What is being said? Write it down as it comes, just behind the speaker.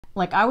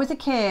Like I was a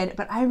kid,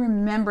 but I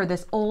remember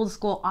this old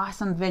school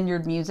awesome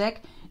vineyard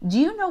music. Do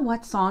you know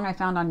what song I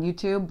found on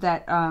YouTube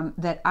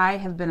that I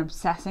have been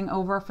obsessing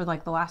over for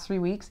like the last 3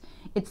 weeks?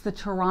 It's the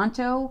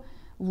Toronto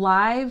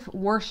live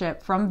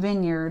worship from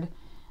Vineyard,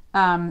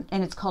 and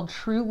it's called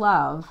True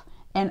Love.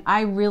 And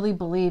I really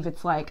believe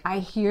it's like I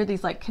hear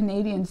these like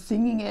Canadians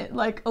singing it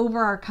like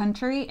over our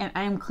country, and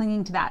I am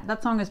clinging to that.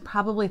 That song is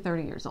probably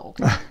 30 years old.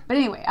 But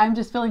anyway, I'm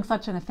just feeling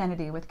such an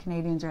affinity with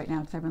Canadians right now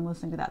because I've been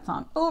listening to that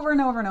song over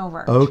and over and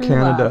over. Oh, True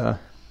Canada. Love.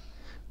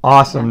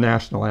 Awesome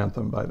national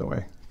anthem, by the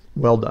way.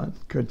 Well done.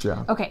 Good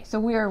job. Okay, so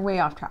we are way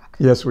off track.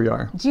 Yes, we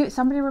are.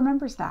 Somebody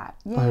remembers that?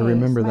 Yay, I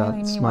remember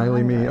that.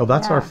 Smiley me. Oh,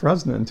 that's our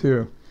Fresnan,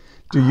 too.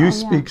 Do you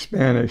speak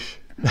Spanish?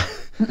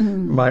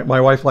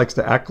 My wife likes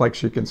to act like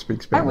she can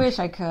speak Spanish. I wish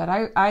I could.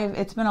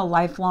 It's been a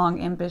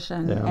lifelong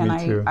ambition, and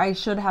me too. I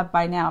should have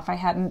by now. If I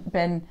hadn't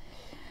been,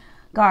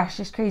 gosh,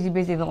 just crazy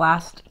busy the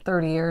last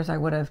 30 years, I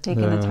would have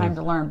taken the time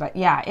to learn. But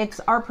yeah, it's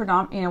our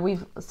predominant. You know,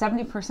 we've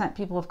 70%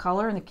 people of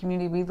color in the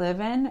community we live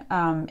in,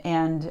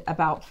 and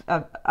about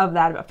of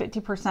that, about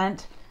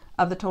 50%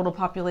 of the total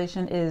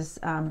population is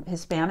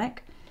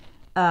Hispanic.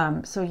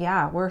 So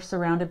yeah, we're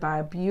surrounded by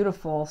a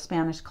beautiful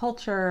Spanish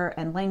culture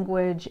and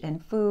language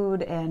and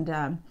food and.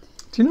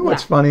 Do you know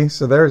what's funny?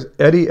 So there's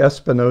Eddie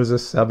Espinosa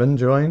 7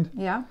 joined.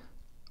 Yeah.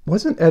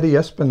 Wasn't Eddie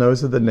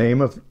Espinosa the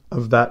name of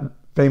that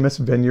famous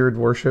vineyard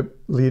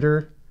worship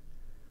leader?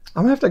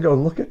 I'm gonna have to go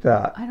look at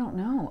that. I don't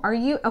know. Are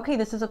you okay?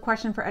 This is a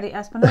question for Eddie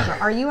Espinosa.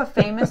 Are you a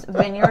famous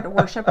vineyard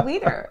worship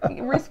leader?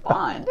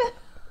 Respond.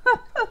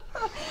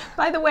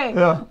 By the way,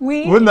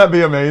 wouldn't that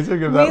be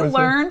amazing if that was? We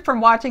learned from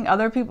watching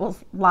other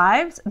people's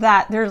lives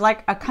that there's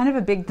like a kind of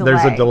a big delay.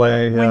 There's a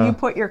delay when you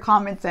put your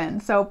comments in.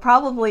 So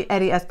probably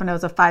Eddie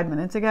Espinosa 5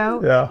 minutes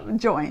ago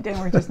joined, and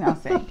we're just now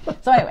seeing.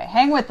 So anyway,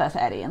 hang with us,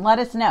 Eddie, and let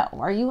us know.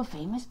 Are you a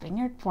famous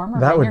former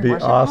that vineyard would be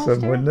worship awesome,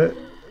 pastor? wouldn't it?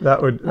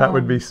 That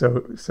would be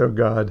so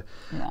God.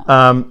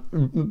 Yeah.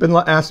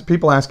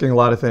 People asking a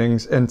lot of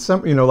things, and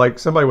some, like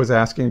somebody was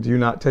asking, do you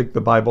not take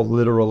the Bible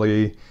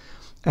literally?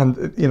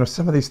 And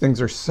some of these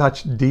things are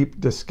such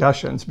deep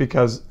discussions,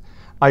 because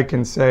I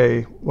can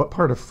say, what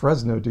part of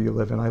Fresno do you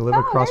live in? I live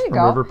across from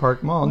River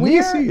Park Mall.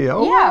 Nisi.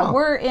 Wow.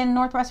 We're in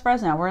Northwest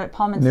Fresno. We're at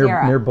Palm and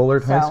Sierra. Near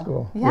Bullard High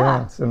School.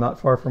 Yeah. So not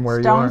far from where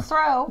you are. Stone's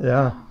throw.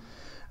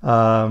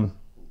 Yeah.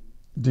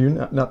 Do you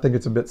not think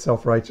it's a bit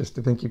self-righteous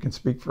to think you can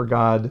speak for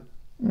God?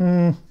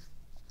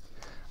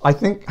 I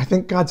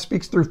think God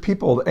speaks through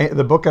people.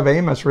 The book of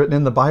Amos, written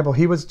in the Bible,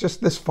 he was just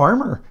this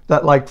farmer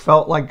that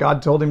felt like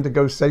God told him to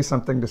go say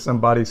something to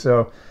somebody.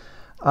 So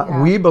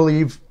we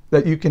believe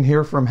that you can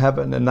hear from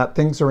heaven, and that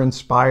things are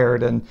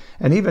inspired, and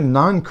even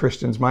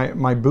non-Christians.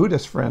 My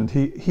Buddhist friend,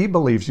 he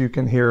believes you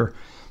can hear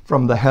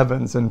from the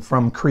heavens and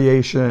from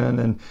creation.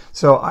 And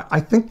so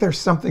I think there's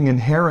something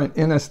inherent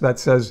in us that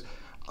says,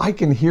 I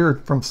can hear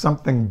from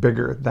something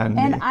bigger than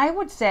me. And I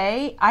would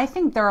say, I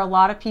think there are a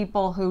lot of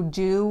people who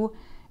do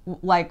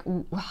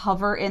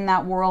hover in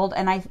that world,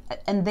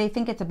 and they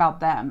think it's about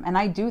them, and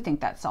I do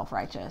think that's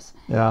self-righteous.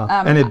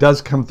 And it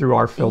does come through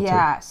our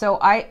filter. So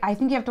I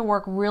think you have to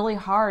work really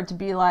hard to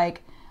be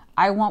like,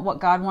 I want what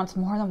God wants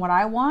more than what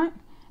I want.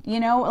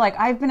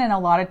 I've been in a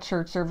lot of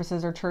church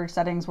services or church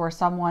settings where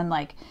someone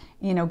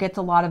gets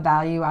a lot of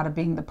value out of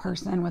being the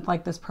person with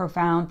this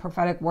profound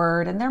prophetic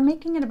word, and they're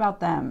making it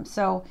about them.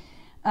 So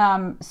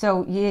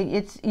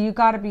you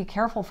got to be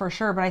careful for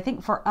sure. But I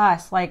think for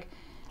us,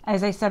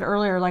 as I said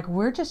earlier,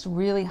 we're just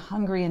really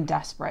hungry and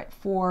desperate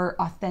for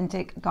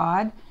authentic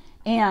God,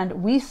 and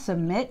we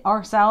submit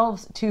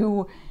ourselves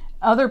to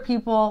other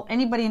people,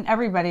 anybody and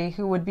everybody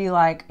who would be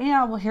like,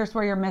 well, here's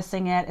where you're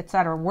missing it,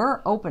 etc.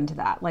 We're open to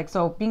that.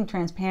 So being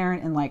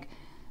transparent and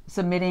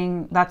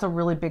submitting, that's a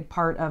really big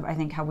part of, I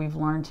think, how we've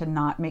learned to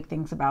not make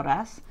things about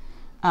us.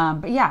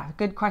 But yeah,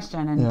 good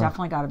question, and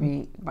definitely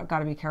got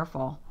to be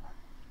careful.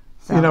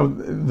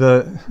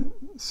 So.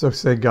 So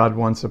say God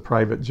wants a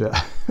private jet.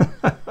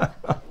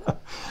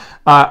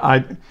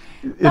 That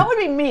would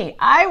be me.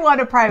 I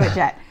want a private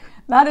jet.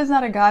 That is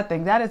not a God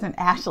thing. That is an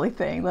Ashley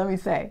thing, let me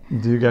say.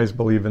 Do you guys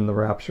believe in the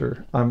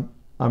rapture? I'm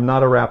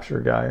not a rapture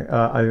guy.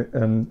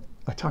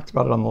 I talked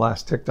about it on the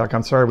last TikTok.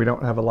 I'm sorry we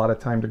don't have a lot of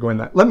time to go in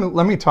that.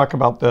 Let me talk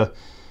about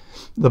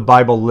the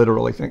Bible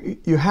literally thing.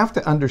 You have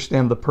to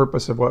understand the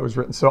purpose of what was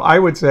written. So I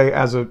would say,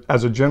 as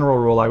a general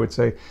rule, I would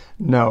say,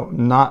 no,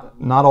 not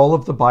all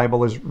of the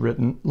Bible is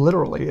written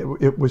literally.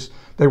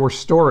 They were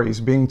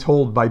stories being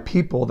told by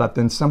people that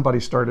then somebody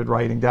started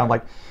writing down.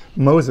 Like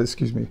Moses,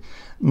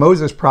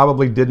 Moses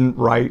probably didn't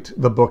write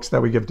the books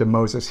that we give to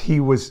Moses. He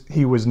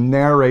was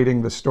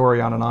narrating the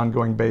story on an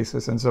ongoing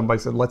basis, and somebody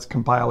said, let's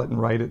compile it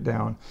and write it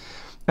down.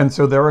 And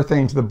so there are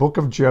things. The book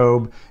of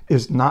Job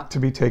is not to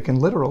be taken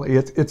literally.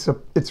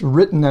 It's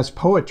written as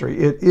poetry.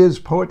 It is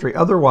poetry.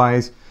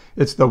 Otherwise,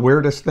 it's the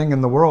weirdest thing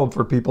in the world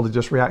for people to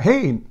just react.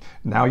 Hey,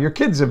 now your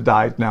kids have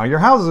died. Now your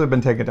houses have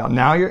been taken down.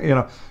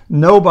 Now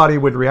nobody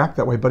would react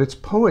that way. But it's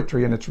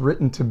poetry, and it's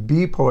written to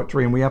be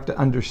poetry. And we have to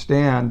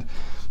understand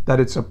that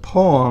it's a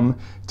poem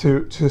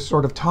to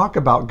sort of talk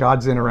about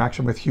God's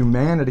interaction with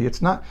humanity.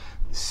 It's not.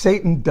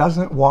 Satan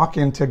doesn't walk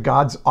into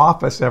God's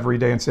office every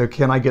day and say,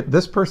 can I get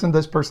this person,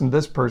 this person,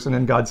 this person?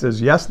 And God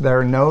says, yes,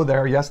 there, no,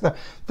 there, yes, there.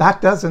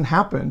 That doesn't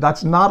happen.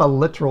 That's not a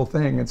literal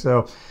thing. And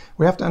so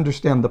we have to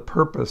understand the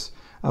purpose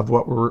of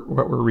what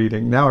we're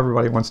reading. Now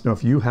everybody wants to know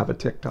if you have a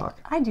TikTok.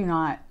 I do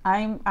not.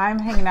 I'm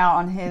hanging out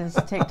on his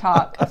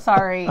TikTok.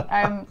 Sorry.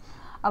 I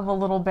have a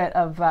little bit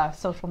of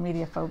social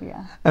media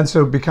phobia. And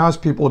so because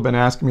people have been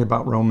asking me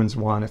about Romans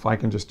 1, if I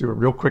can just do a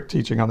real quick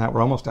teaching on that,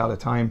 we're almost out of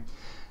time.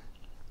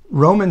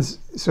 Romans,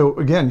 so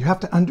again, you have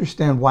to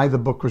understand why the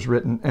book was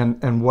written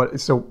and what,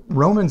 so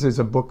Romans is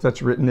a book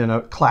that's written in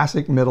a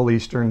classic Middle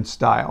Eastern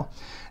style.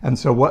 And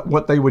so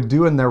what they would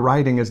do in their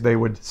writing is they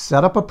would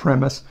set up a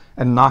premise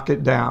and knock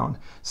it down,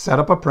 set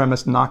up a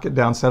premise, knock it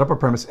down, set up a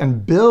premise,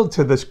 and build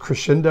to this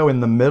crescendo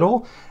in the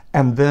middle,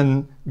 and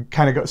then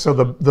kind of go. So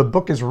the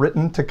book is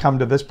written to come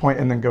to this point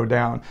and then go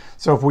down.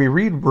 So if we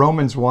read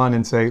Romans 1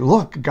 and say,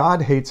 look,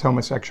 God hates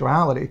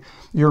homosexuality,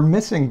 you're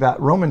missing that.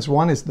 Romans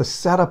 1 is the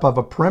setup of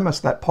a premise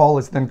that Paul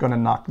is then going to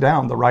knock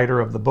down, the writer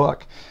of the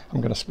book. I'm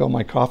going to spill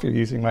my coffee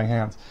using my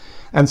hands.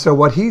 And so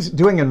what he's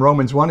doing in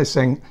Romans 1 is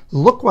saying,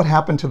 look what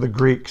happened to the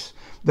Greeks.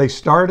 They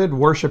started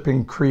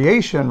worshiping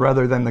creation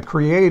rather than the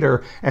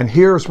creator, and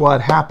here's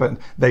what happened.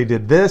 They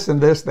did this and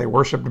this, they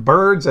worshiped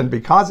birds, and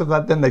because of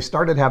that, then they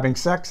started having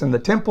sex in the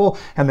temple,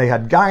 and they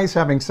had guys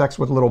having sex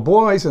with little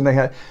boys,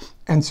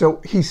 and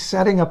so he's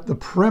setting up the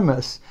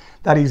premise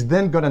that he's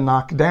then going to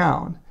knock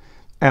down.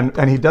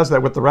 And he does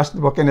that with the rest of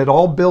the book, and it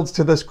all builds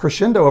to this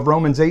crescendo of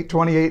Romans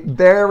 8:28.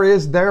 There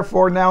is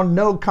therefore now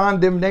no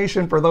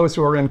condemnation for those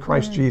who are in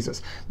Christ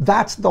Jesus.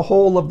 That's the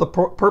whole of the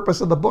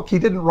purpose of the book. He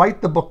didn't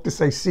write the book to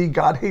say, see,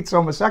 God hates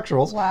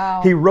homosexuals.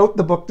 Wow. He wrote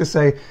the book to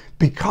say,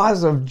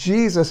 because of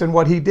Jesus and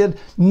what he did,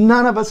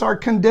 none of us are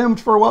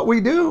condemned for what we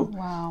do.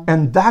 Wow.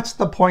 And that's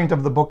the point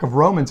of the book of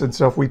Romans. And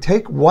so if we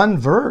take one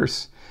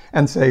verse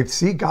and say,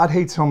 see, God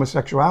hates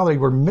homosexuality,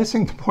 we're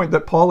missing the point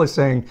that Paul is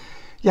saying.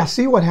 Yeah,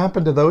 see what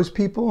happened to those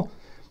people?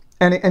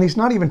 And he's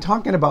not even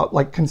talking about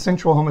like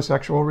consensual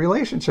homosexual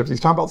relationships. He's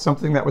talking about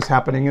something that was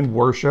happening in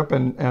worship,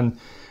 and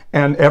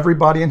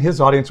everybody in his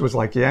audience was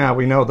like, yeah,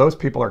 we know those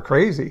people are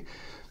crazy.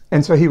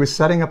 And so he was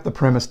setting up the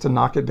premise to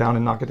knock it down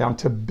and knock it down,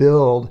 to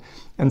build.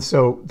 And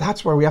so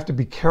that's why we have to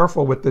be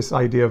careful with this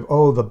idea of,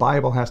 oh, the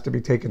Bible has to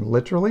be taken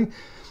literally,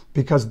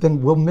 because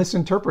then we'll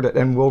misinterpret it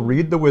and we'll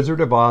read The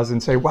Wizard of Oz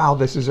and say, wow,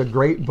 this is a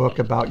great book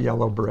about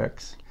yellow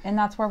bricks. And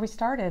that's where we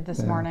started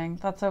this morning.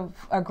 That's a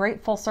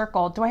great full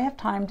circle. Do I have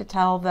time to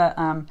tell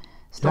the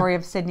story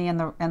of Sydney and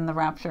the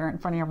rapture in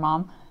front of your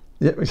mom?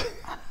 Yeah.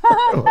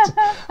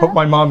 Hope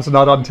my mom's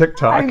not on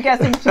TikTok. I'm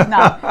guessing she's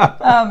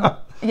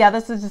not. Yeah,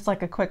 this is just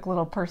like a quick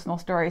little personal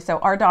story. So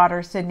our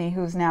daughter, Sydney,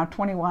 who's now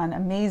 21,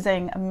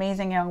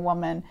 amazing young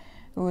woman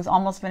who's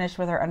almost finished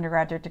with her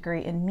undergraduate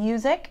degree in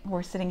music.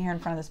 We're sitting here in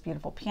front of this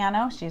beautiful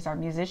piano. She's our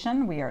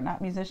musician. We are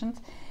not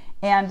musicians.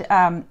 And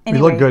anyway, we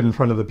look good in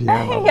front of the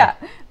piano. Yeah,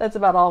 that's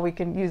about all we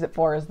can use it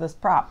for, is this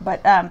prop.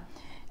 But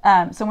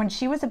so when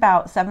she was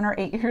about 7 or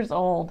 8 years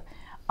old,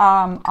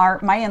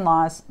 my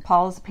in-laws,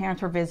 Paul's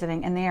parents, were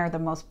visiting, and they are the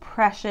most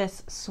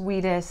precious,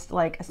 sweetest,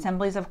 like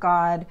Assemblies of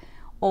God,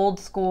 old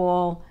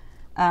school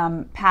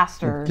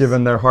pastors.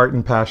 Given their heart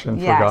and passion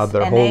for God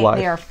their whole life.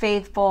 They are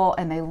faithful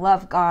and they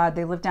love God.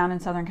 They live down in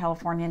Southern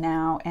California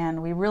now,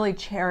 and we really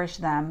cherish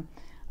them.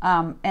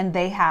 And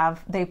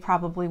they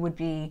probably would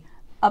be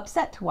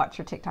upset to watch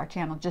your TikTok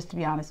channel, just to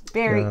be honest.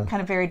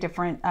 Very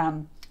different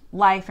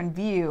life and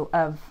view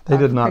of They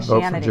did not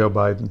vote for Joe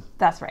Biden.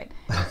 That's right.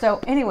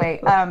 So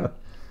anyway,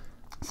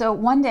 so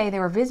one day they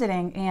were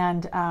visiting,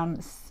 and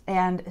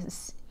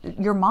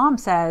your mom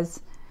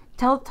says,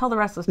 tell the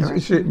rest of the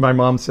story. My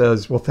mom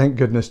says, well, thank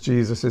goodness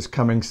Jesus is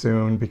coming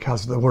soon,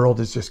 because the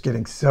world is just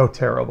getting so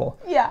terrible.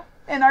 Yeah.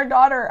 And our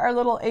daughter, our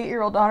little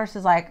 8-year-old daughter,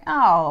 says like,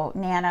 oh,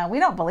 Nana, we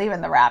don't believe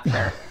in the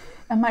rapture.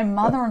 And my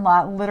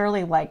mother-in-law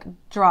literally like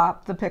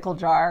dropped the pickle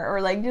jar, or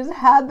like just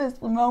had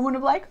this moment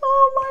of like,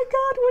 oh my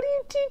God, what are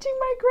you teaching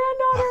my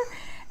granddaughter?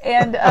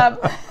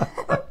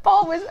 And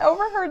Paul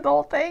overheard the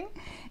whole thing.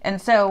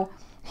 And so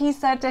he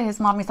said to his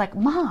mom, he's like,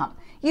 Mom,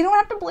 you don't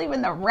have to believe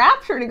in the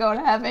rapture to go to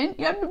heaven.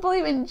 You have to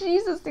believe in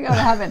Jesus to go to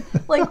heaven.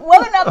 Like,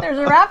 whether or not there's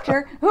a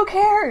rapture, who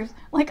cares?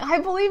 Like, I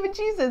believe in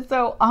Jesus,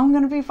 so I'm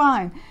going to be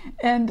fine.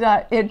 And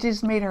it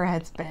just made her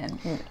head spin,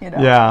 you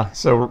know. Yeah,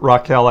 so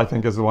Raquel, I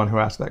think, is the one who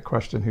asked that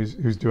question,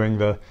 who's doing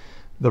the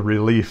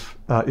relief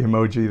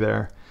emoji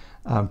there.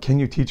 Can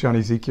you teach on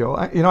Ezekiel?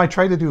 I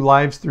try to do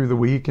lives through the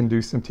week and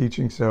do some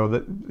teaching,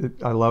 so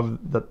I love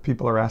that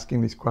people are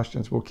asking these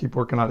questions. We'll keep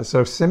working on it.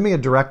 So send me a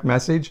direct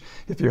message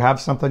if you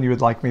have something you would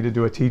like me to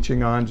do a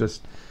teaching on.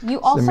 Just you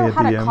also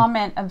had a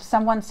comment of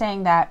someone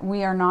saying that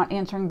we are not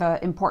answering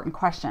the important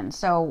questions.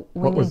 So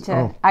we need to.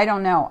 Oh. I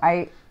don't know.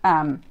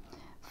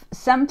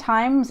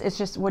 Sometimes it's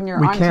just when you're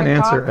on TikTok, we can't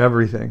answer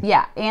everything.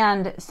 Yeah,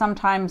 and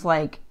sometimes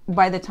like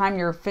by the time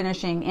you're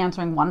finishing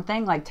answering one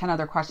thing, like 10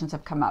 other questions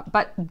have come up.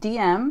 But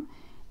DM,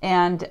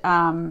 and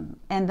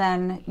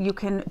then you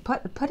can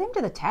put him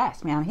to the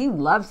test, man. He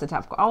loves the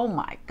tough. Oh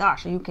my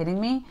gosh, are you kidding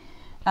me?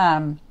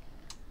 I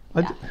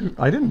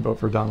didn't vote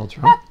for Donald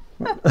Trump.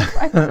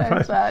 I'm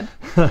so sad.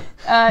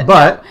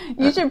 But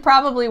no, you should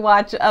probably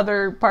watch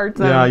other parts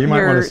of you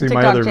might want your to see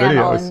TikTok my other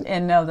channel videos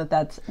and know that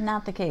that's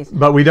not the case.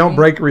 But we don't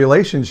break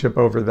relationship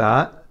over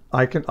that.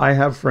 I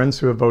have friends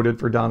who have voted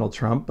for Donald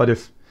Trump, but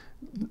if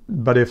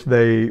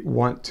they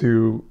want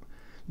to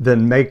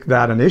then make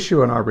that an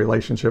issue in our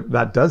relationship,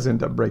 that does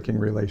end up breaking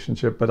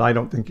relationship. But I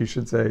don't think you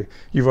should say,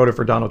 you voted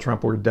for Donald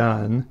Trump, we're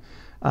done.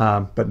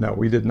 But no,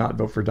 we did not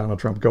vote for Donald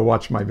Trump. Go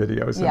watch my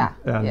videos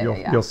and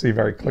you'll see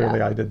very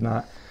clearly I did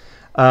not.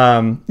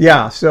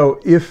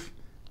 So if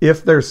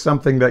there's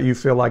something that you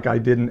feel like I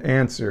didn't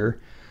answer,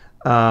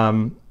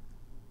 send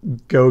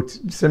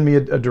me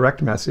a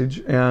direct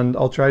message and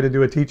I'll try to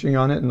do a teaching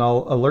on it and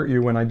I'll alert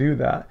you when I do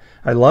that.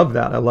 I love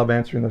that. I love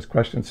answering those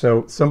questions.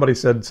 So somebody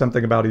said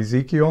something about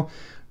Ezekiel.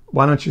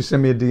 Why don't you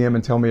send me a DM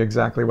and tell me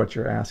exactly what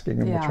you're asking,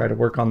 and we'll try to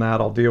work on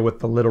that. I'll deal with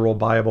the literal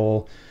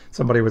Bible.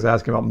 Somebody was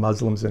asking about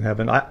Muslims in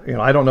heaven.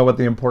 I don't know what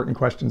the important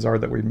questions are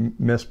that we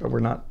missed, but we're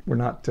not.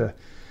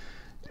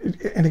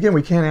 And again,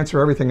 we can't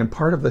answer everything. And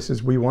part of this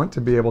is we want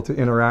to be able to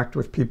interact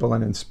with people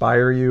and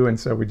inspire you, and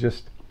so we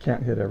just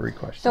can't hit every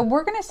question. So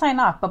we're going to sign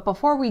off, but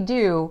before we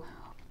do,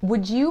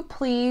 would you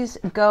please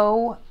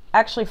go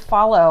actually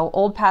follow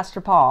Old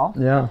Pastor Paul?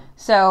 Yeah.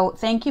 So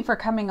thank you for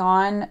coming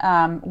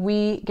on.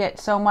 We get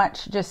so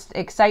much just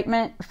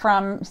excitement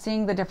from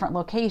seeing the different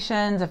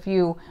locations. If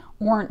you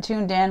weren't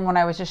tuned in when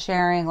I was just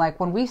sharing, like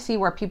when we see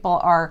where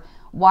people are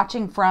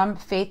watching from,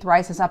 faith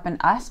rises up in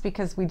us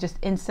because we just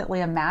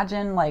instantly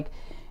imagine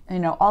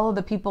all of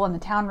the people in the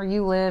town where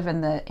you live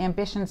and the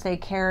ambitions they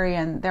carry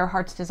and their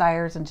heart's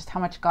desires and just how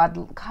much God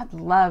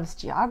loves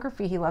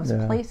geography. He loves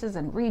places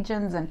and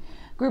regions and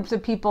groups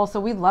of people. So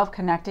we love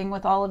connecting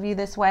with all of you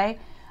this way.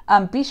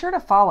 Be sure to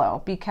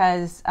follow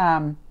because,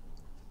 we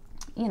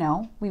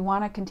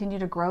want to continue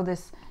to grow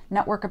this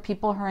network of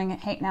people who are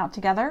hanging out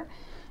together.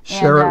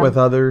 Share it with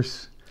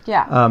others.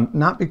 Yeah.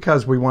 Not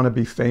because we want to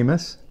be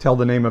famous. Tell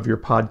the name of your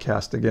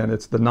podcast again.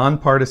 It's the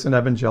Nonpartisan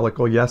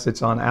Evangelical. Yes,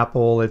 it's on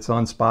Apple. It's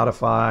on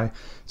Spotify.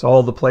 It's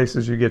all the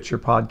places you get your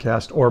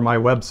podcast. Or my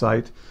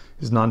website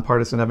is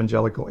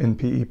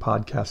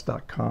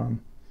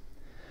nonpartisanevangelicalnpepodcast.com.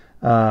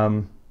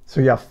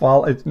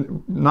 Follow. It's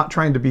not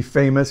trying to be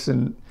famous,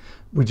 and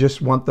we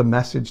just want the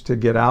message to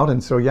get out.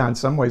 And so, in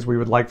some ways, we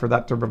would like for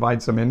that to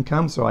provide some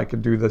income, so I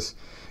could do this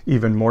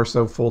even more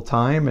so full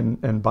time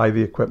and buy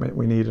the equipment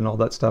we need and all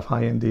that stuff.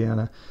 Hi,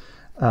 Indiana.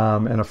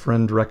 And a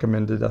friend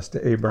recommended us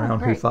to A. Brown,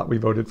 who thought we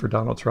voted for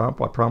Donald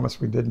Trump. I promise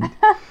we didn't.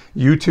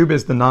 YouTube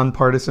is the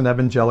Nonpartisan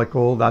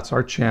Evangelical. That's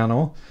our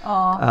channel.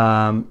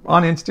 On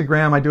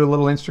Instagram, I do a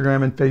little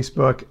Instagram and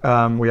Facebook.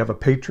 We have a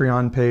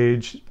Patreon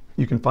page.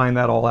 You can find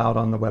that all out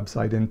on the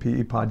website,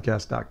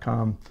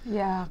 npepodcast.com.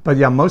 Yeah. But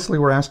mostly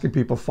we're asking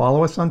people,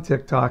 follow us on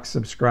TikTok,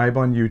 subscribe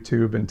on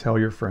YouTube, and tell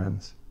your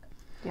friends.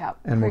 Yeah.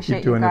 And we'll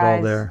keep doing it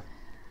all there.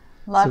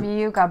 Love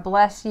you. God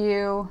bless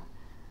you.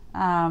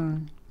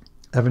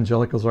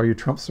 Evangelicals, are you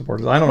Trump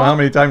supporters? I don't know how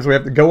many times we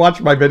have to go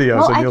watch my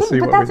videos and you'll see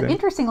what we do. But that's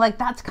interesting.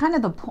 That's kind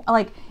of the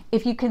point.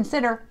 If you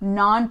consider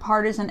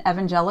nonpartisan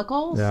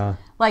evangelicals,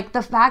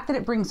 the fact that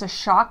it brings a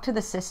shock to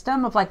the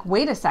system of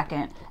wait a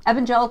second,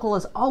 evangelical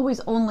is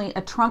always only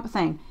a Trump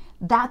thing.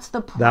 That's the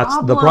problem. That's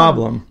the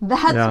problem.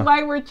 That's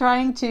why we're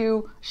trying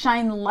to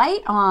shine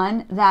light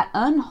on that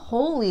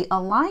unholy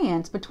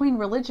alliance between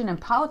religion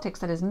and politics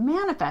that is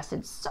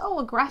manifested so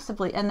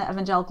aggressively in the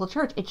evangelical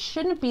church. It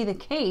shouldn't be the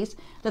case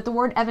that the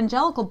word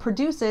evangelical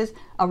produces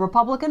a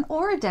Republican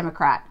or a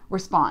Democrat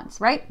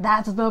response, right?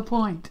 That's the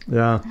point.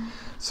 Yeah.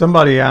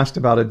 Somebody asked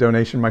about a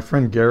donation. My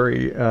friend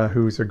Gary,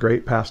 who's a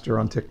great pastor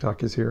on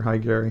TikTok, is here. Hi,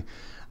 Gary.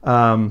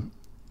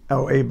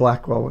 A.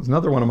 Blackwell was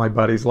another one of my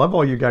buddies. Love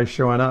all you guys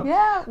showing up.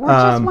 Yeah, we're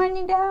just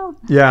winding down.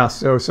 Yeah,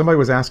 so somebody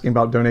was asking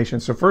about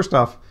donations. So first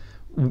off,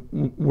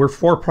 we're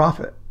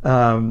for-profit.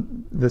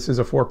 This is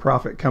a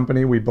for-profit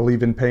company. We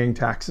believe in paying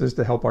taxes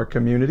to help our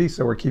community,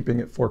 so we're keeping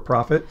it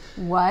for-profit.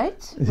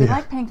 What? We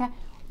like paying taxes?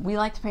 We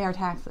like to pay our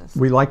taxes.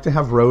 We like to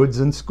have roads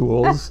and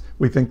schools.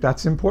 We think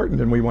that's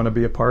important, and we want to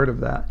be a part of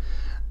that.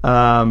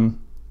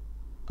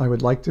 I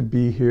would like to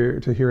be here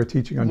to hear a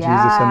teaching on Jesus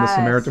and the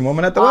Samaritan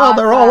woman at the well.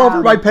 They're all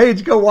over my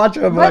page. Go watch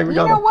them. But you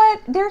know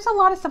what? There's a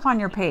lot of stuff on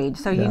your page,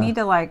 so you need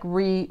to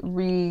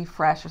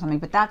refresh or something.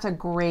 But that's a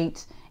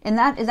great. And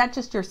is that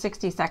just your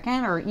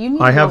 60-second, or you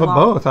need? I have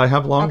both. I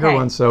have longer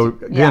ones. So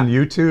again,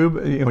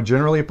 YouTube.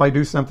 Generally, if I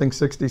do something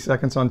 60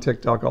 seconds on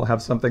TikTok, I'll have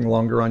something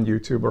longer on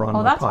YouTube or on my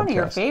podcast. That's one of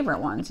your favorite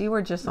ones. You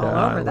were just all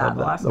over that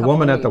the last couple The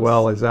woman weeks. at the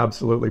well is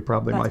absolutely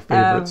probably my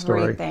favorite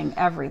story.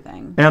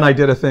 Everything. And I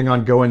did a thing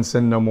on "Go and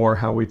Sin No More,"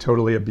 how we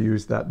totally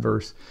abused that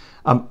verse.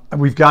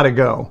 We've got to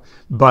go.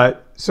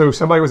 But so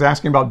somebody was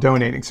asking about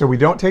donating. So we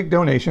don't take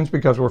donations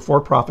because we're for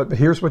profit. But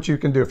here's what you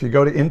can do. If you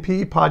go to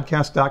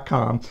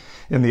npepodcast.com,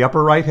 in the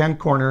upper right-hand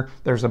corner,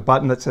 there's a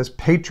button that says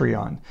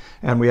Patreon.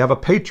 And we have a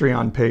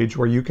Patreon page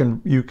where you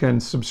can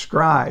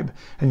subscribe.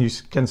 And you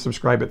can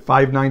subscribe at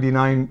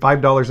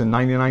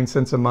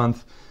 $5.99 a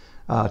month.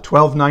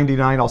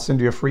 $12.99, I'll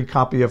send you a free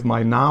copy of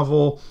my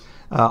novel.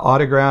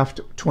 autographed,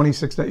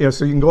 26. You know,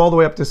 so you can go all the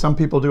way up to, some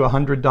people do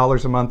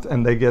 $100 a month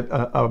and they get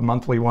a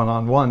monthly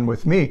one-on-one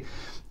with me.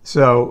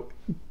 So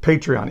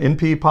Patreon,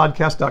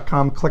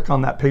 nppodcast.com, click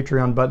on that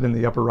Patreon button in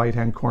the upper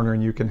right-hand corner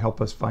and you can help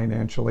us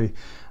financially.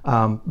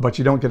 But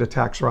you don't get a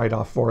tax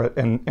write-off for it.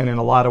 And in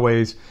a lot of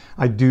ways,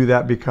 I do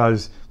that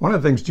because one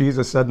of the things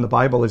Jesus said in the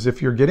Bible is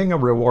if you're getting a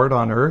reward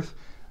on earth,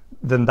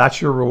 then that's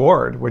your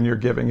reward when you're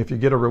giving. If you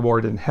get a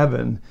reward in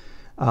heaven,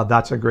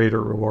 that's a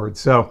greater reward.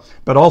 So,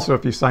 but also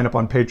if you sign up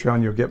on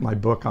Patreon, you'll get my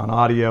book on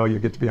audio. You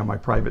get to be on my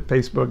private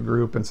Facebook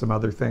group and some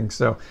other things.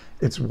 So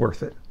it's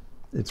worth it.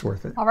 It's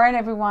worth it. All right,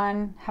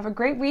 everyone. Have a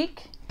great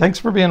week. Thanks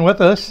for being with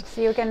us.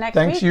 See you again next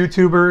Thanks, week.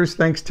 YouTubers.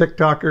 Thanks,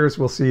 TikTokers.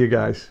 We'll see you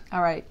guys.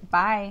 All right.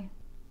 Bye.